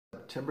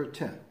September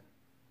 10th,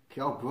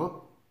 Kell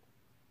Brook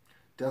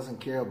doesn't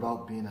care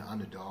about being an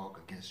underdog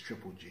against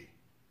Triple G.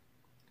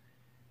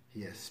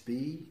 He has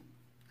speed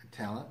and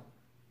talent,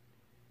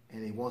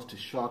 and he wants to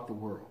shock the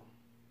world.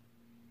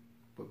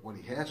 But what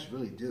he has to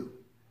really do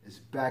is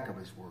back up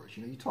his words.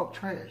 You know, you talk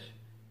trash,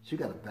 so you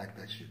got to back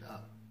that shit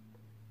up.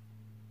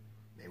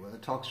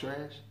 Mayweather talks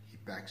trash, he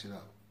backs it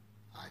up.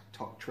 I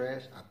talk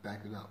trash, I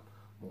back it up.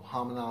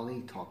 Muhammad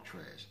Ali talked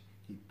trash,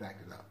 he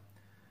backed it up.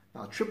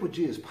 Now, Triple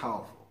G is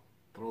powerful,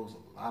 throws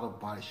a lot of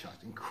body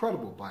shots,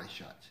 incredible body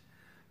shots,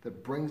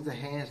 that brings the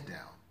hands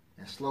down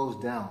and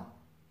slows down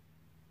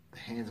the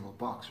hands of a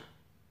boxer.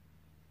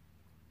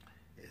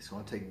 It's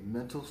going to take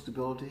mental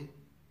stability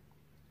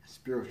and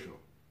spiritual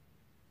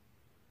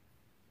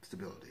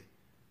stability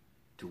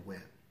to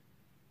win.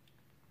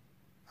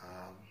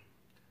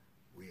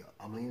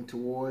 I'm leaning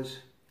towards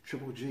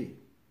Triple G.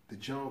 The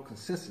general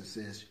consensus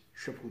says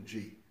Triple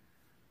G.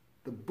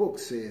 The book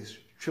says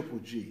Triple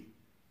G.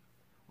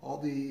 All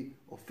the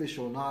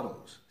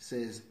aficionados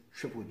says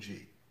Triple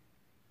G.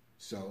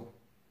 So,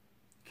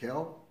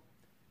 Kell,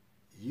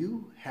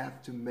 you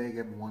have to make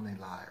everyone a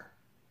liar.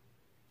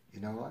 You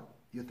know what?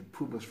 You have to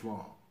prove us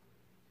wrong.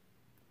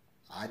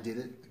 I did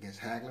it against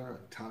Hagler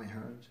and Tommy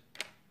Hearns.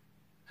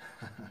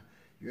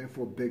 You're in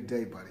for a big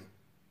day, buddy.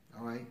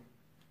 All right?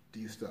 Do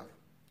your stuff.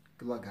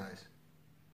 Good luck, guys.